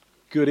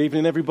Good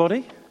evening,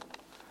 everybody.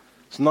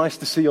 It's nice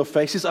to see your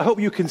faces. I hope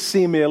you can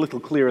see me a little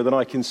clearer than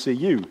I can see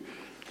you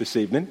this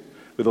evening,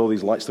 with all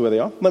these lights the way they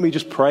are. Let me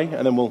just pray,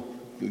 and then we'll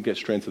get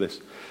straight into this.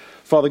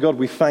 Father God,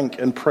 we thank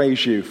and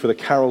praise you for the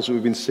carols that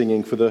we've been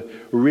singing, for the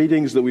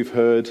readings that we've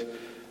heard,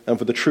 and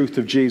for the truth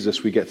of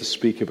Jesus we get to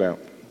speak about.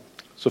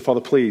 So, Father,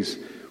 please,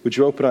 would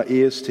you open our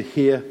ears to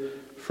hear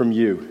from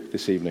you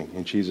this evening,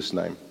 in Jesus'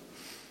 name.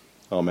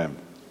 Amen.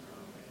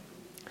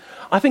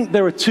 I think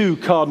there are two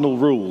cardinal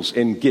rules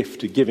in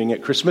gift giving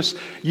at Christmas.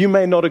 You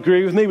may not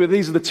agree with me, but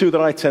these are the two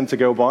that I tend to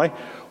go by.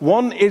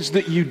 One is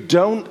that you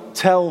don't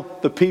tell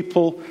the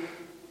people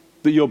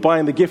that you're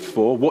buying the gift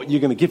for what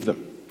you're going to give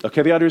them.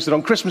 Okay, the idea is that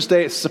on Christmas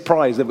Day it's a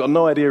surprise. They've got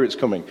no idea it's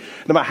coming.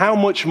 No matter how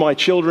much my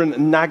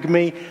children nag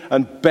me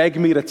and beg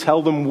me to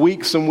tell them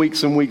weeks and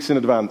weeks and weeks in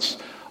advance,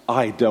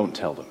 I don't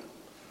tell them.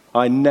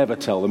 I never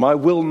tell them. I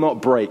will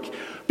not break.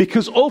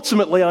 Because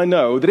ultimately I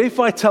know that if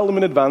I tell them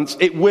in advance,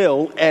 it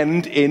will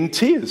end in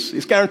tears.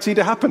 It's guaranteed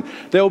to happen.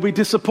 There will be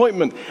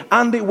disappointment,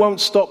 and it won't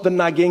stop the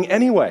nagging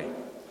anyway.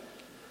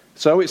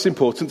 So it's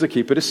important to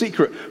keep it a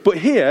secret. But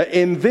here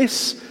in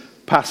this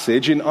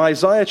passage, in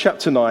Isaiah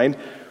chapter 9,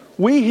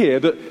 we hear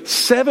that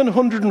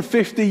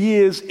 750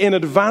 years in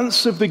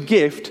advance of the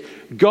gift,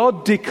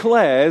 God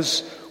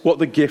declares what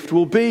the gift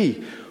will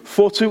be.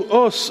 For to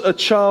us a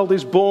child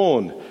is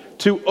born.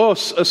 To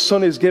us a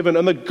son is given,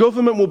 and the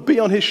government will be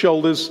on his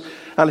shoulders,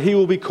 and he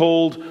will be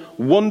called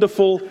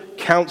Wonderful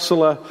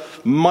Counselor,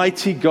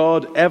 Mighty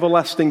God,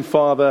 Everlasting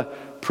Father,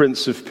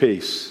 Prince of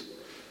Peace.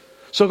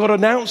 So God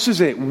announces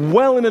it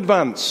well in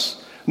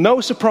advance. No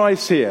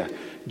surprise here.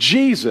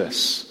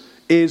 Jesus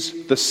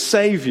is the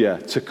Savior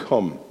to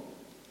come.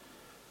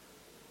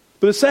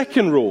 But the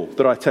second rule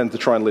that I tend to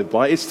try and live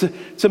by is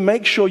to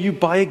make sure you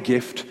buy a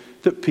gift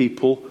that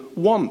people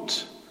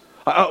want.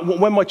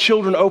 When my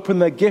children open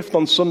their gift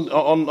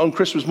on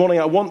Christmas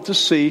morning, I want to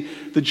see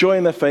the joy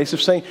in their face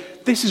of saying,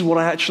 this is what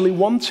I actually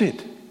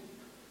wanted.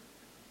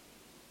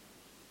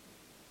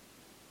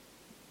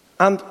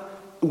 And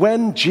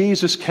when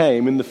Jesus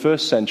came in the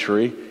first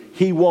century,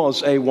 he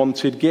was a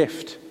wanted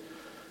gift.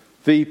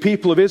 The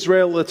people of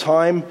Israel at the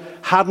time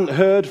hadn't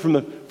heard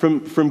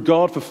from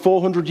God for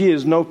 400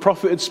 years. No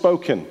prophet had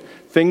spoken.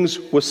 Things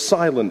were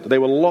silent. They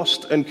were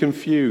lost and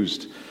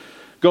confused.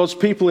 God's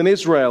people in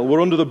Israel were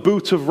under the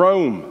boot of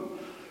Rome,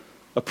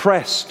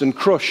 oppressed and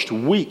crushed,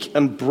 weak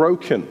and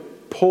broken,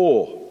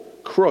 poor,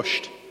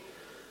 crushed.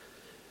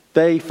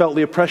 They felt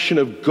the oppression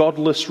of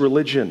godless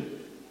religion.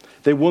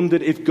 They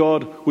wondered if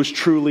God was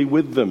truly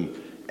with them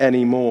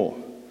anymore.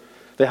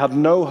 They had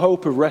no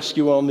hope of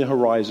rescue on the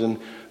horizon,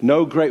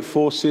 no great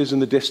forces in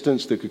the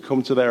distance that could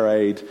come to their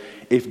aid.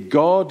 If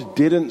God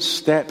didn't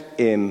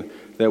step in,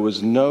 there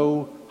was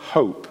no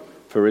hope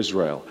for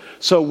Israel.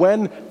 So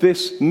when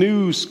this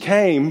news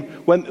came,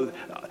 when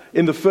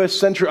in the first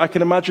century, I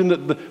can imagine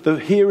that the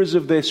hearers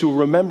of this, who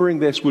were remembering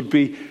this, would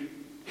be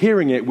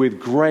hearing it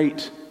with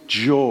great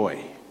joy.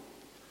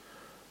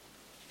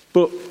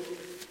 But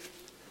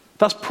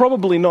that's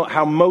probably not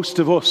how most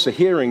of us are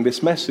hearing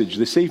this message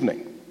this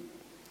evening.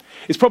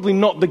 It's probably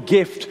not the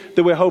gift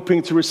that we're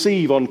hoping to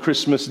receive on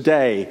Christmas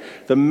Day,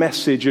 the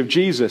message of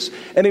Jesus.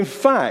 And in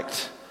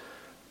fact,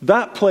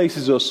 that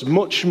places us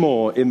much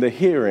more in the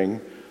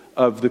hearing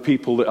of the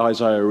people that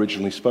Isaiah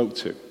originally spoke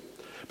to.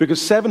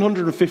 Because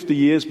 750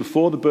 years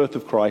before the birth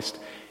of Christ,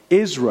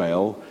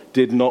 Israel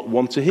did not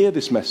want to hear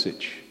this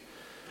message.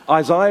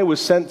 Isaiah was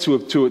sent to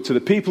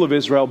the people of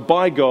Israel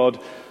by God,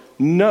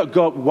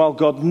 while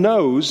God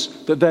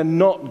knows that they're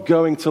not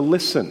going to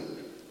listen.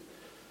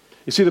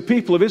 You see, the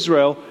people of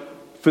Israel,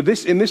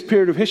 in this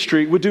period of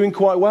history, were doing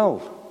quite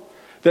well.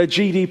 Their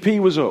GDP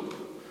was up.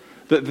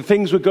 The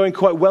things were going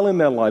quite well in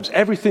their lives.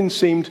 Everything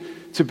seemed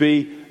to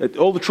be,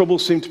 all the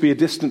troubles seemed to be a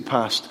distant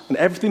past, and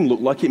everything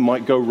looked like it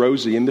might go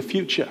rosy in the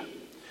future.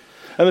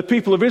 And the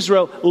people of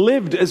Israel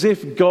lived as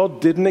if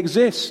God didn't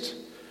exist.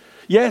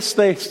 Yes,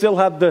 they still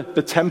had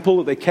the temple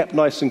that they kept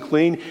nice and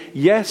clean.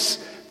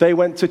 Yes, they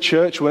went to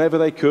church whenever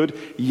they could.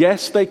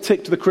 Yes, they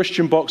ticked the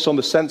Christian box on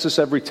the census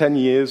every 10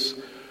 years.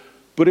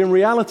 But in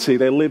reality,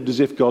 they lived as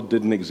if God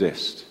didn't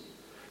exist.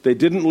 They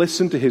didn't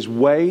listen to his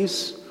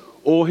ways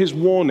or his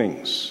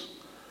warnings.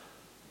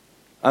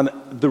 And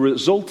the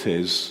result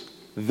is,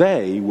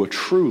 they were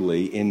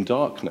truly in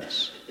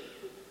darkness.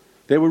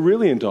 They were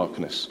really in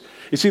darkness.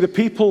 You see, the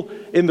people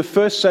in the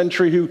first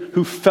century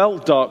who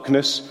felt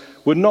darkness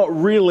were not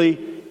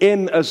really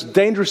in as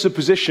dangerous a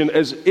position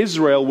as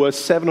Israel was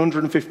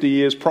 750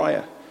 years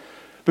prior.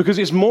 Because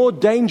it's more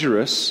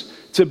dangerous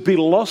to be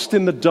lost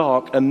in the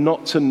dark and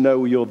not to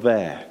know you're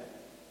there.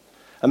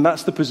 And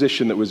that's the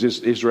position that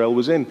Israel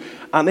was in.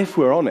 And if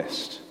we're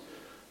honest,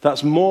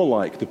 that's more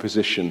like the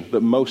position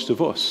that most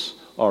of us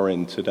are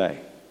in today.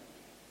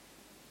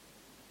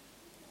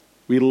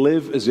 We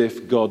live as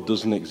if God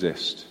doesn't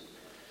exist.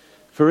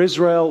 For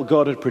Israel,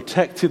 God had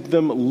protected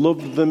them,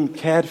 loved them,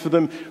 cared for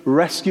them,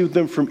 rescued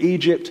them from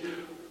Egypt,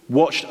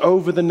 watched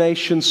over the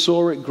nation,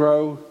 saw it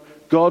grow.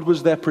 God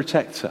was their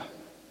protector.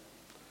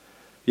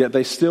 Yet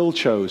they still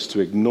chose to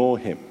ignore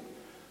him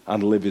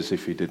and live as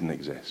if he didn't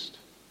exist.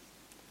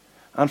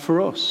 And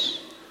for us,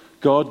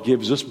 God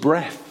gives us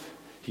breath.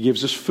 He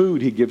gives us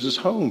food. He gives us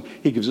home.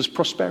 He gives us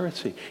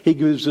prosperity. He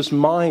gives us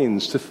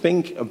minds to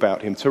think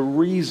about him, to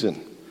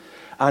reason.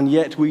 And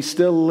yet we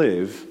still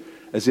live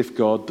as if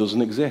God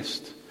doesn't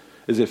exist,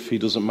 as if he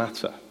doesn't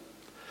matter.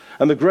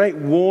 And the great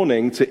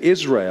warning to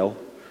Israel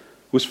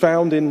was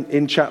found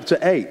in chapter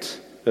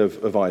 8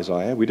 of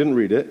Isaiah. We didn't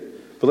read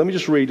it, but let me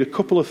just read a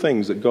couple of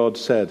things that God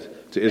said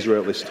to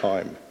Israel at this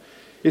time.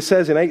 It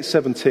says in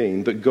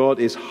 8:17 that God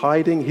is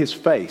hiding his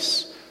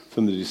face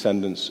from the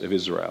descendants of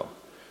Israel.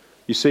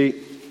 You see,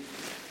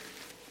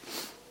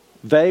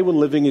 they were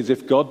living as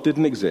if God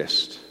didn't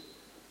exist,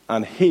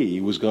 and he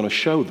was going to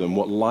show them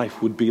what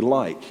life would be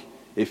like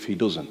if he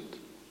doesn't.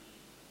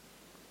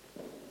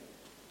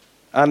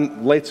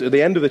 And later, at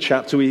the end of the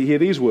chapter, we hear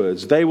these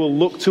words: they will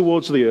look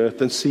towards the earth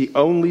and see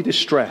only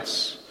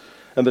distress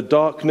and the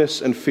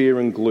darkness and fear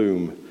and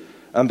gloom,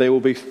 and they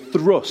will be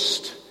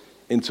thrust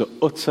into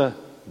utter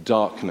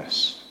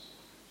darkness.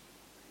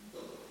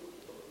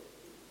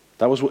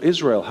 That was what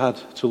Israel had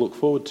to look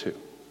forward to.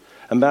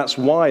 And that's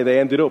why they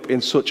ended up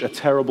in such a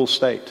terrible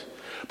state.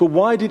 But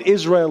why did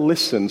Israel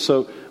listen?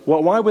 So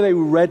why were they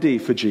ready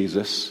for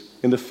Jesus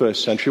in the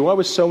first century? Why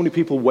were so many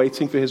people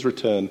waiting for his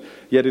return?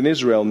 Yet in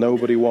Israel,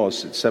 nobody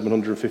was at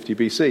 750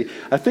 BC.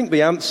 I think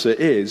the answer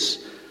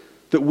is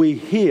that we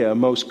hear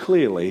most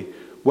clearly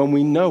when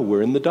we know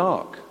we're in the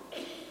dark.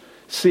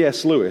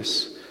 C.S.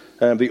 Lewis,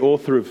 the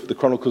author of the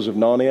Chronicles of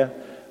Narnia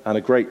and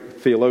a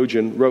great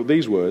theologian, wrote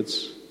these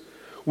words: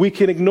 "We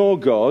can ignore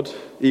God,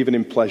 even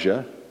in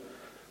pleasure,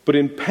 but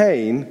in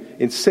pain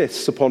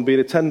insists upon being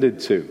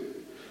attended to.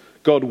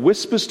 God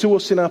whispers to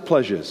us in our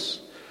pleasures,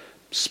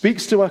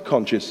 speaks to our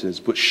consciences,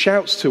 but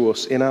shouts to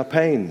us in our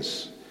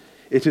pains.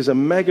 It is a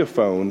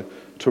megaphone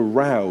to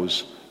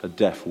rouse a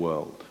deaf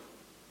world."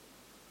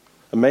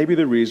 And maybe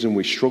the reason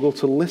we struggle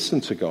to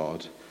listen to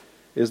God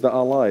is that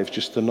our lives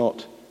just are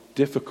not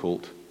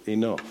difficult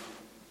enough.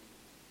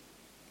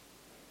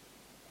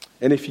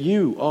 And if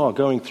you are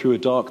going through a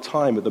dark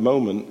time at the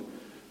moment,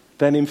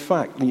 then in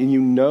fact, you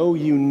know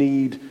you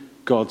need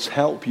God's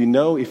help. You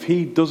know if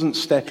he doesn't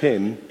step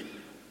in,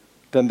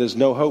 then there's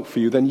no hope for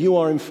you. Then you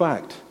are in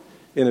fact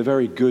in a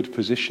very good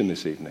position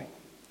this evening.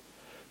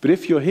 But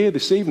if you're here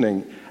this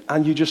evening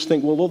and you just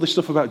think, well, all this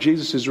stuff about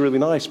Jesus is really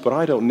nice, but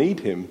I don't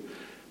need him,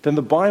 then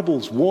the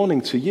Bible's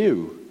warning to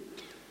you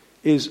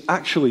is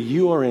actually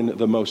you are in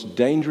the most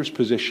dangerous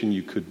position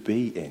you could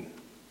be in.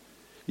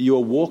 You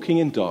are walking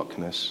in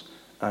darkness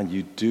and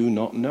you do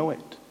not know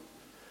it.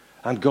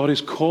 And God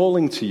is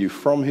calling to you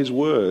from his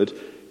word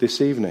this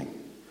evening.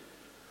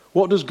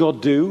 What does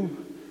God do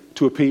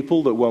to a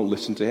people that won't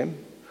listen to him?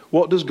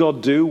 What does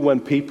God do when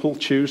people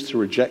choose to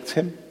reject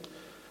him?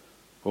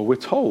 Well, we're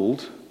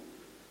told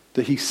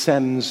that he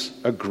sends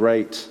a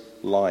great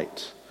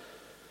light.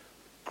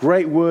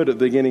 Great word at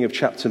the beginning of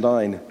chapter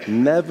 9.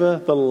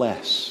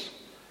 Nevertheless.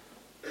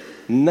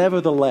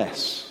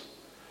 Nevertheless.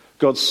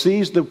 God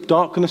sees the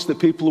darkness that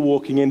people are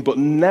walking in, but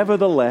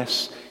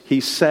nevertheless,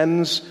 he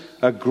sends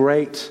a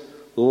great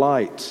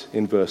light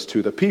in verse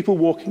 2. The people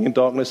walking in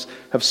darkness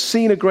have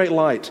seen a great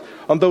light.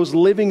 On those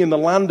living in the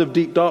land of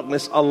deep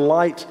darkness, a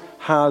light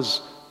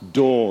has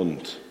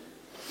dawned.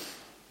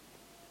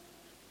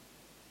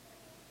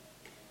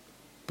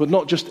 But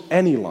not just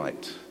any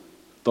light.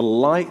 The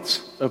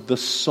light of the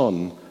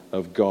Son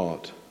of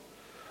God.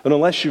 And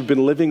unless you've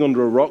been living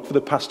under a rock for the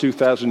past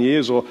 2,000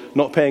 years or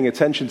not paying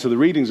attention to the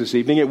readings this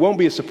evening, it won't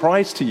be a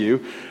surprise to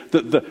you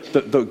that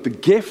the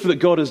gift that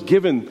God has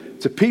given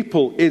to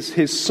people is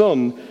his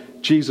Son,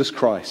 Jesus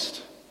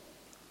Christ.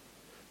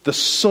 The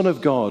Son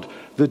of God,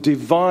 the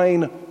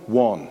divine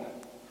one.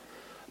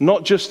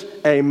 Not just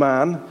a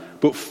man,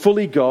 but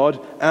fully God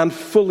and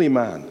fully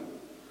man.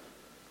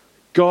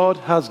 God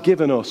has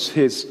given us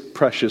his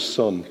precious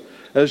Son.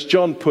 As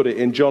John put it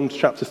in John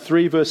chapter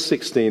 3, verse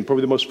 16,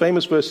 probably the most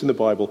famous verse in the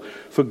Bible,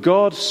 "For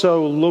God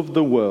so loved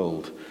the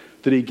world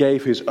that he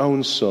gave his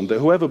own Son, that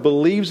whoever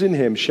believes in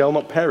him shall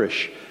not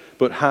perish,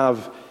 but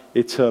have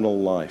eternal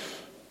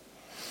life."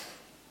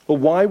 Well,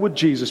 why would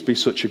Jesus be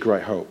such a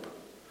great hope?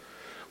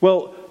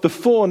 Well, the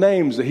four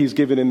names that he's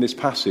given in this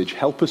passage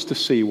help us to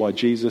see why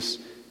Jesus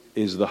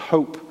is the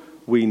hope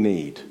we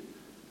need.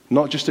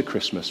 Not just at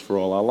Christmas, for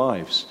all our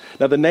lives.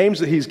 Now, the names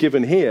that he's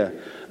given here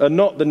are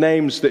not the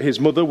names that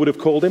his mother would have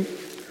called him,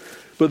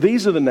 but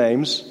these are the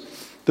names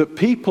that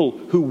people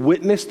who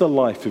witnessed the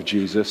life of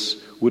Jesus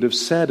would have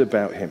said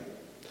about him.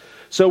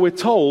 So we're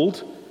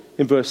told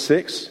in verse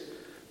 6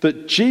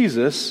 that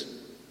Jesus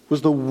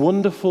was the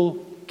wonderful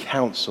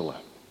counselor.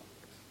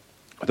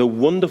 The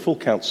wonderful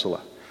counselor.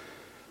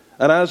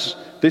 And as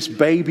this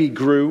baby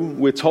grew,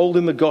 we're told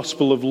in the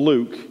Gospel of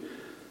Luke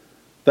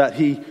that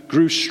he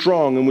grew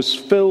strong and was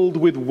filled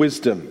with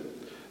wisdom.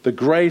 The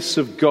grace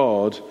of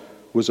God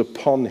was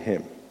upon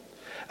him.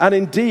 And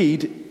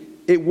indeed,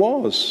 it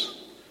was.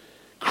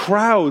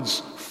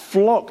 Crowds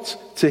flocked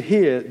to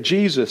hear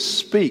Jesus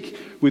speak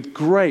with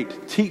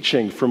great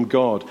teaching from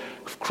God.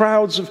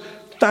 Crowds of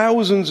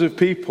thousands of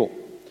people.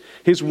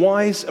 His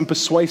wise and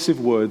persuasive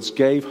words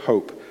gave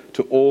hope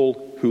to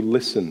all who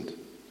listened.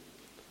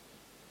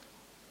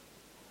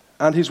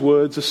 and his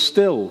words are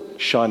still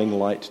shining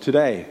light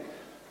today.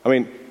 I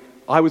mean,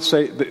 I would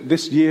say that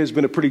this year has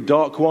been a pretty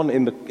dark one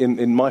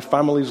in my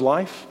family's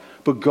life,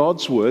 but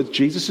God's words,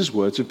 Jesus'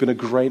 words, have been a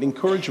great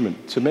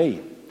encouragement to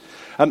me.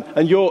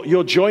 And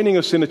you're joining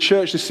us in a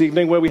church this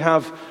evening where we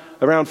have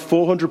around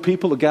 400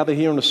 people that gather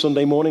here on a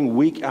Sunday morning,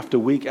 week after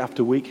week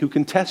after week, who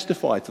can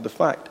testify to the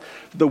fact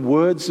that the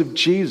words of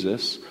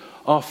Jesus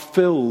are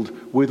filled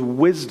with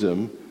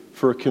wisdom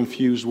for a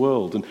confused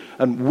world.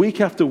 And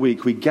week after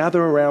week, we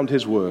gather around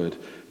his word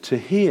to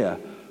hear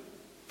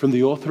from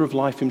the author of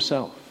life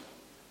himself.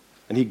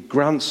 And he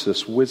grants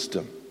us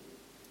wisdom.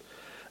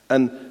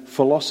 And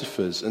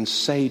philosophers and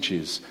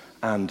sages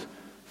and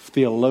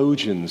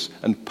theologians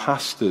and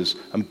pastors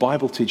and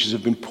Bible teachers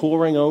have been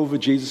poring over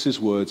Jesus'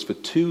 words for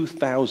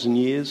 2,000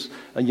 years.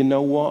 And you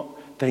know what?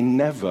 They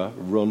never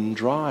run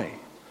dry.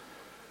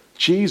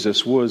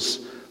 Jesus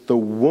was the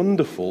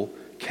wonderful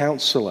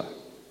counselor.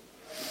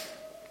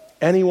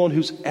 Anyone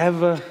who's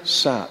ever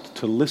sat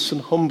to listen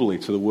humbly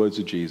to the words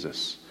of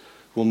Jesus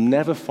will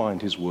never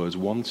find his words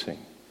wanting.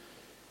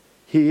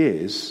 He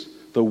is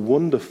the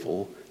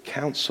wonderful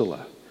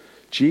counselor.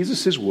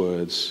 Jesus'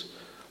 words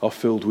are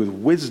filled with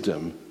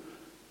wisdom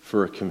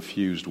for a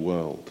confused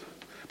world.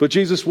 But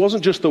Jesus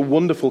wasn't just the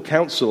wonderful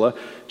counselor.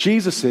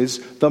 Jesus is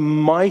the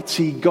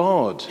mighty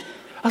God.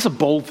 That's a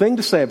bold thing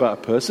to say about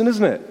a person,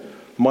 isn't it?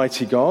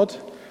 Mighty God.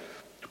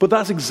 But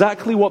that's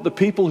exactly what the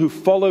people who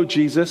followed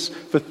Jesus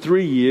for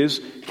 3 years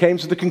came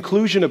to the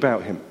conclusion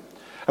about him.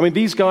 I mean,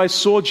 these guys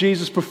saw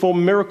Jesus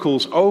perform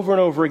miracles over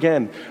and over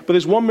again. But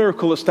there's one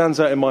miracle that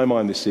stands out in my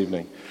mind this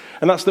evening.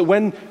 And that's that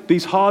when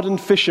these hardened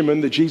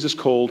fishermen that Jesus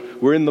called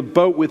were in the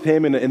boat with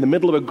him in the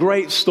middle of a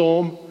great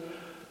storm,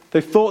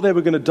 they thought they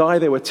were going to die.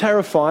 They were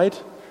terrified.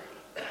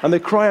 And they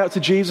cry out to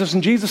Jesus.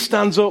 And Jesus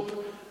stands up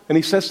and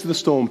he says to the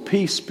storm,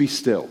 "Peace, be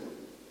still."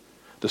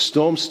 The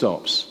storm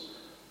stops.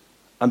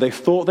 And they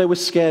thought they were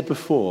scared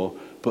before,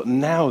 but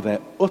now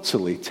they're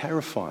utterly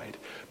terrified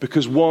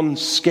because one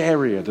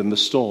scarier than the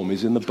storm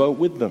is in the boat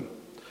with them.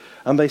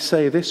 And they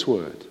say this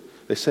word.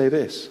 They say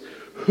this,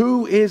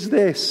 "Who is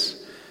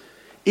this?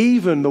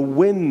 Even the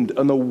wind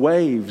and the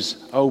waves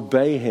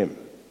obey him."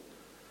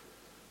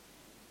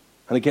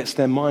 And it gets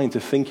their mind to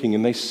thinking,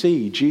 and they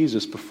see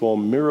Jesus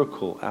perform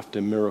miracle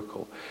after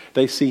miracle.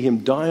 They see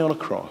him die on a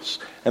cross,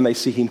 and they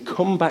see him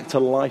come back to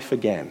life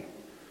again.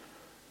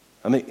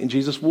 And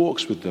Jesus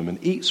walks with them and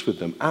eats with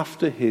them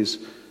after his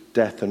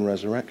death and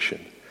resurrection.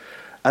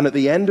 And at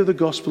the end of the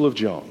Gospel of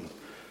John,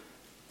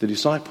 the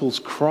disciples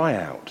cry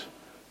out,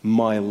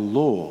 "My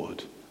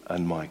Lord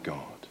and my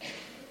God."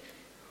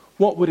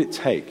 What would it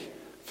take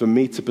for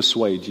me to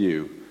persuade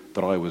you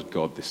that I was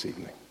God this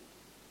evening?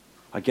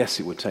 I guess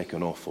it would take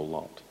an awful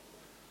lot.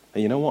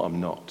 And you know what?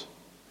 I'm not.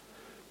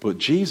 But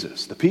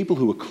Jesus, the people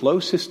who were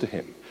closest to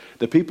him,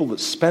 the people that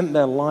spent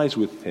their lives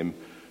with him,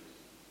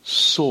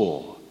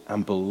 saw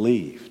and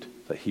believed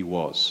that he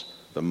was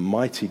the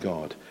mighty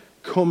God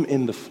come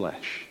in the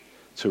flesh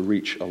to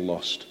reach a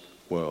lost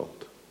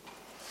world.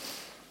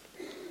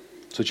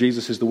 So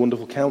Jesus is the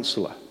wonderful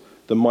counselor,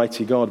 the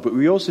mighty God. But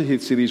we also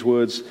see these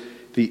words,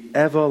 the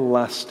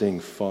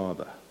everlasting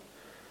Father.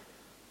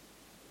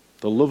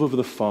 The love of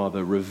the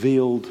Father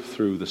revealed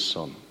through the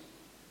Son.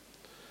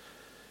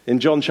 In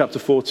John chapter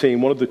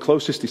 14, one of the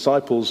closest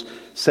disciples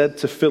said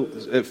to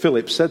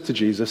Philip said to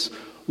Jesus,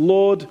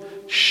 "Lord,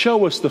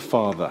 show us the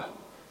Father.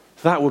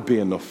 That would be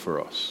enough for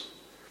us.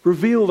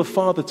 Reveal the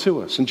Father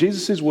to us." And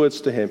Jesus'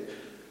 words to him,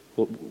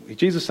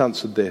 Jesus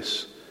answered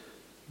this,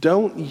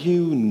 "Don't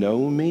you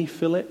know me,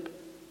 Philip?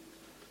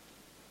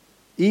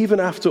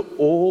 Even after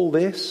all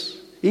this,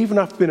 even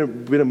after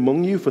I've been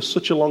among you for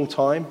such a long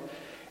time,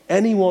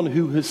 anyone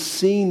who has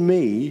seen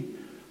me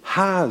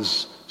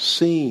has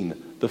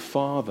seen the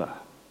Father."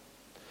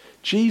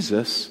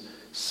 Jesus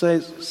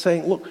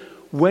saying, look,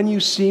 when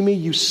you see me,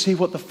 you see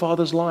what the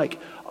Father's like.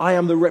 I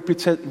am the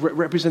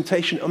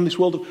representation on this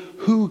world of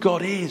who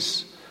God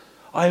is.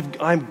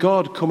 I'm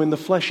God come in the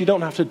flesh. You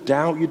don't have to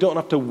doubt. You don't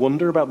have to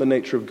wonder about the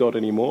nature of God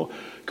anymore.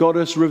 God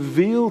has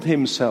revealed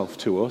himself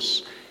to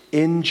us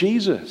in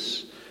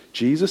Jesus.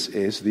 Jesus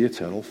is the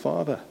eternal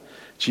Father.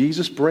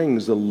 Jesus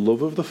brings the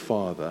love of the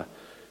Father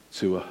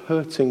to a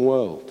hurting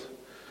world.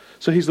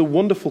 So he's the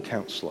wonderful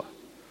counselor,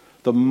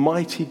 the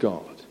mighty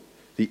God,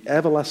 the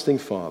everlasting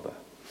Father,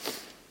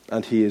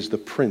 and he is the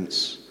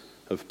Prince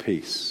of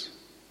Peace.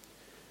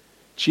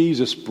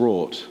 Jesus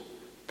brought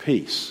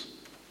peace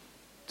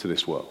to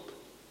this world.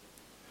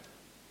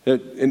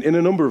 In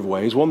a number of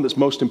ways, one that's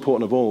most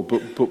important of all,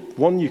 but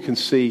one you can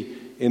see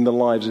in the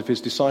lives of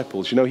his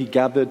disciples. You know, he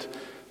gathered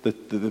the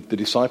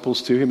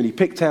disciples to him and he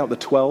picked out the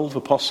 12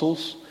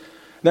 apostles.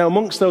 Now,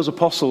 amongst those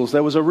apostles,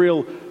 there was a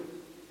real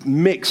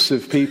mix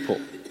of people.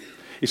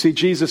 You see,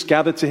 Jesus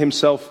gathered to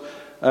himself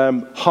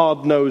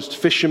hard-nosed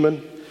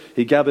fishermen.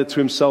 He gathered to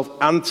himself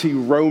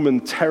anti-Roman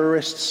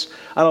terrorists.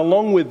 And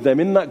along with them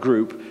in that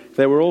group,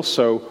 there were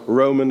also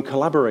Roman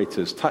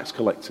collaborators, tax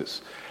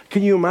collectors.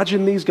 Can you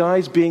imagine these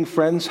guys being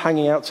friends,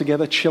 hanging out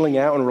together, chilling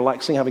out and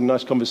relaxing, having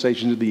nice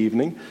conversations in the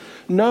evening?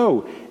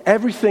 No,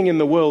 everything in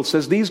the world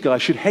says these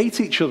guys should hate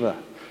each other.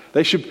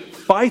 They should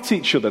fight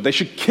each other. They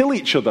should kill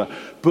each other.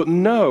 But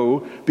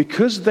no,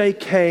 because they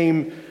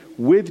came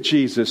with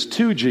Jesus,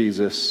 to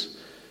Jesus,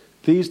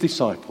 these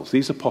disciples,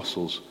 these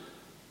apostles,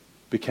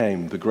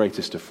 became the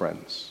greatest of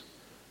friends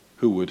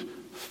who would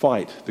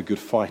fight the good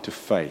fight of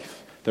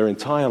faith their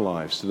entire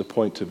lives to the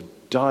point of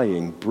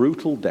dying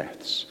brutal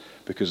deaths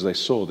because they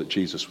saw that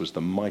Jesus was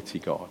the mighty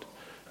God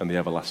and the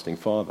everlasting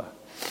Father.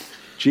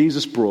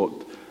 Jesus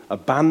brought a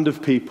band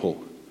of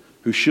people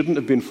who shouldn't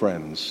have been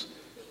friends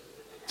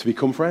to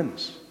become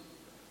friends.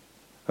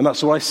 And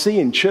that's what I see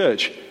in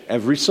church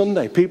every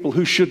Sunday. People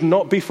who should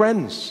not be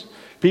friends.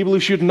 People who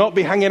should not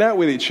be hanging out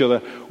with each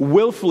other,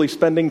 willfully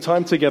spending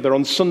time together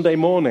on Sunday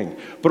morning,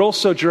 but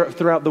also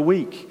throughout the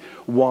week.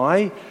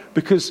 Why?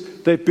 Because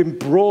they've been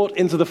brought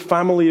into the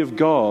family of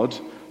God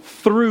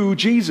through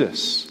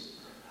Jesus.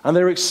 And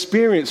they're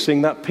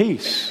experiencing that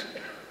peace.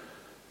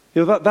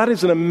 You know, that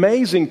is an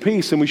amazing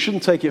peace, and we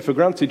shouldn't take it for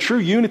granted. True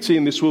unity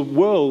in this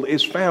world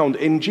is found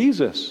in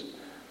Jesus.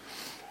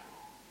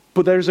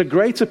 But there is a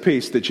greater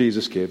peace that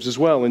Jesus gives as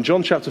well. In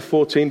John chapter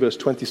 14, verse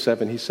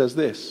 27, he says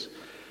this,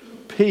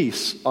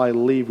 "Peace I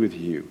leave with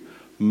you.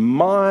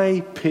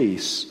 My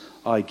peace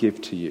I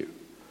give to you.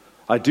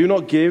 I do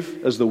not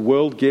give as the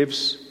world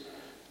gives.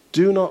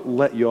 Do not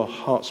let your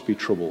hearts be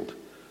troubled,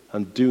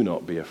 and do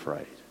not be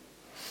afraid."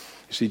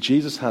 You see,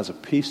 Jesus has a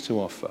peace to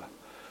offer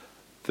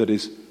that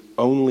is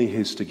only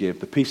his to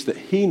give. The peace that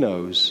he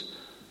knows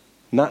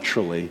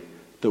naturally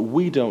that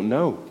we don't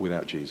know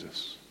without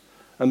Jesus.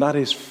 And that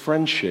is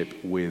friendship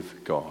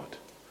with God.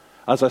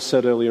 As I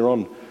said earlier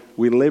on,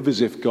 we live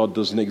as if God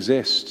doesn't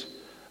exist.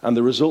 And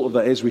the result of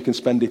that is we can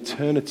spend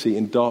eternity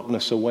in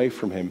darkness away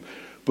from him.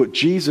 But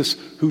Jesus,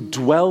 who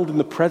dwelled in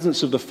the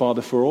presence of the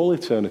Father for all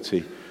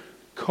eternity,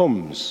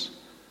 comes,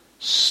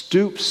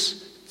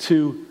 stoops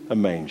to a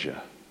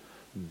manger,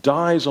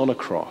 dies on a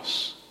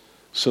cross,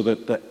 so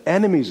that the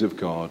enemies of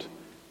God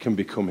can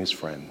become his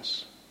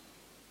friends.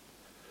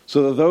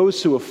 So that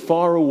those who are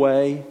far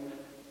away,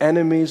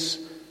 enemies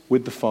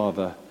with the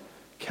Father,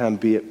 can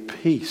be at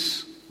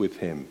peace with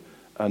him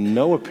and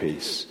know a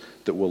peace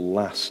that will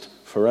last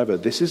forever.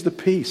 This is the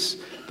peace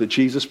that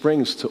Jesus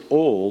brings to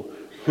all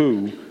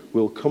who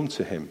will come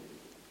to him.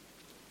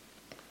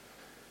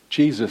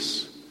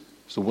 Jesus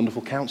is the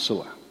wonderful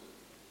counselor.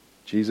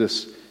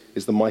 Jesus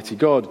is the mighty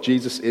God.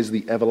 Jesus is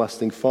the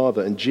everlasting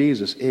Father. And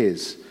Jesus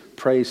is,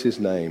 praise his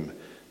name,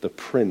 the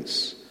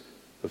Prince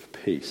of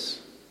Peace.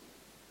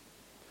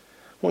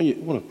 I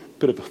want a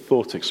bit of a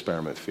thought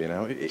experiment for you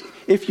now.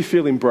 If you're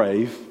feeling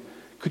brave,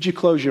 could you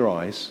close your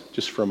eyes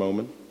just for a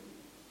moment?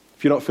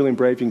 If you're not feeling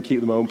brave, you can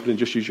keep them open and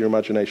just use your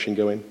imagination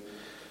going.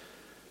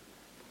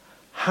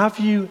 Have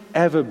you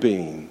ever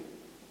been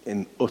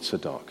in utter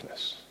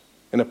darkness,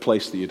 in a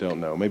place that you don't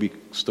know, maybe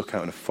stuck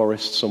out in a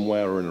forest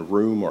somewhere or in a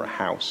room or a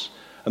house,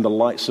 and the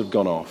lights have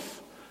gone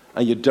off,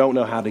 and you don't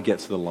know how to get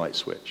to the light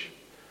switch,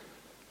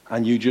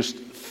 and you just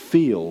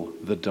feel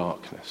the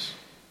darkness?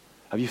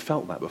 Have you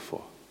felt that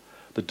before?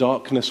 The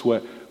darkness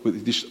where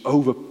it just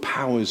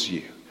overpowers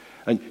you.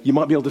 And you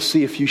might be able to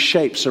see a few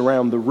shapes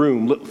around the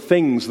room, little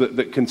things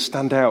that can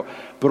stand out.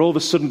 But all of a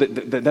sudden,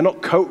 they're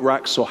not coat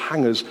racks or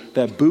hangers.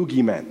 They're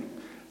boogeymen.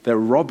 They're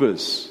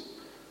robbers.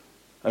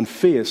 And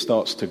fear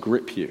starts to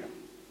grip you.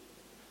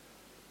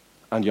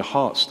 And your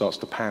heart starts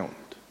to pound.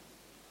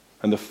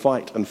 And the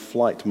fight and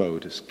flight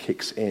mode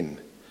kicks in.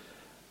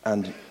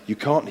 And you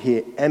can't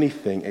hear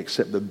anything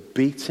except the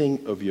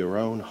beating of your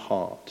own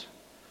heart.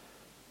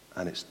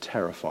 And it's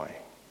terrifying.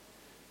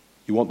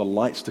 You want the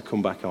lights to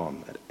come back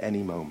on at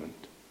any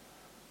moment.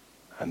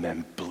 And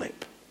then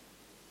blip.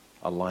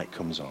 A light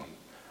comes on.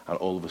 And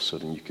all of a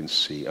sudden you can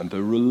see. And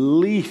the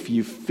relief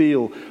you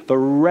feel, the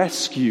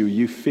rescue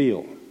you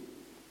feel.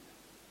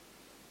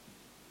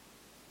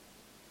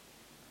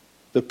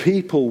 The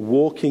people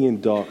walking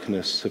in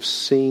darkness have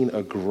seen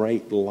a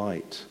great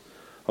light.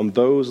 On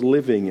those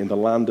living in the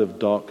land of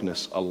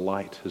darkness, a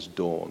light has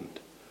dawned.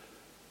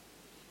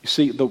 You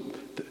see,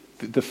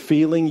 the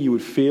feeling you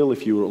would feel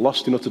if you were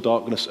lost in utter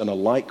darkness and a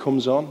light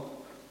comes on,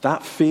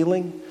 that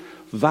feeling,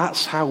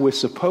 that's how we're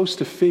supposed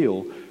to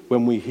feel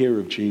when we hear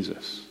of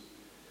Jesus.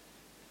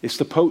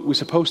 We're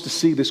supposed to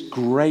see this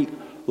great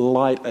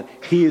light, and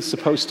he is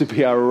supposed to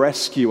be our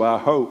rescue, our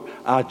hope,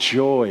 our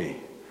joy,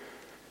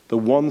 the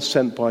one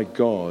sent by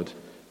God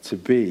to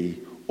be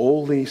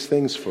all these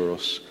things for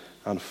us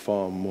and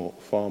far more,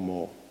 far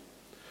more.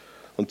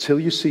 Until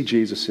you see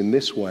Jesus in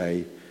this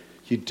way,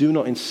 you do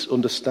not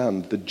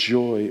understand the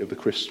joy of the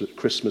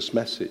Christmas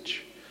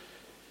message.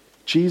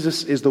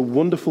 Jesus is the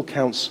wonderful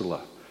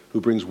counselor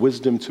who brings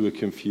wisdom to a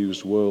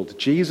confused world.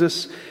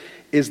 Jesus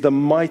is the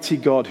mighty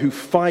God who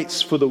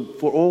fights for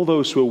all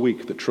those who are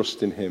weak that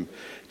trust in him.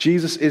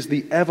 Jesus is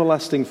the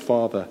everlasting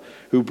Father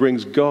who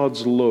brings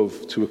God's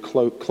love to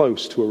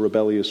close to a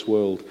rebellious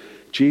world.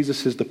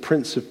 Jesus is the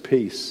Prince of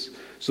Peace,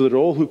 so that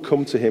all who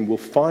come to him will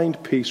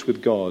find peace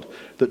with God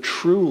that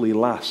truly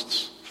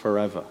lasts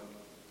forever.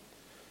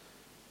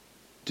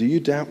 Do you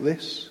doubt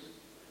this?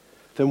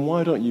 Then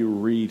why don't you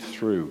read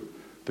through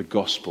the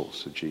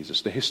Gospels of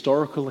Jesus, the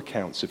historical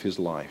accounts of his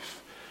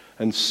life,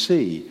 and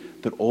see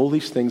that all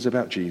these things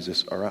about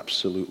Jesus are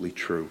absolutely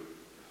true.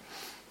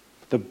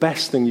 The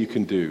best thing you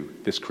can do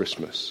this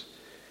Christmas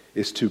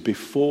is to,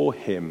 before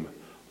him,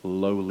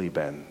 lowly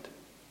bend.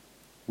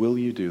 Will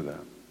you do that?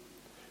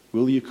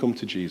 Will you come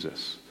to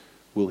Jesus?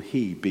 Will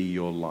he be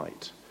your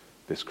light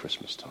this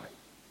Christmas time?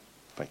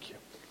 Thank you.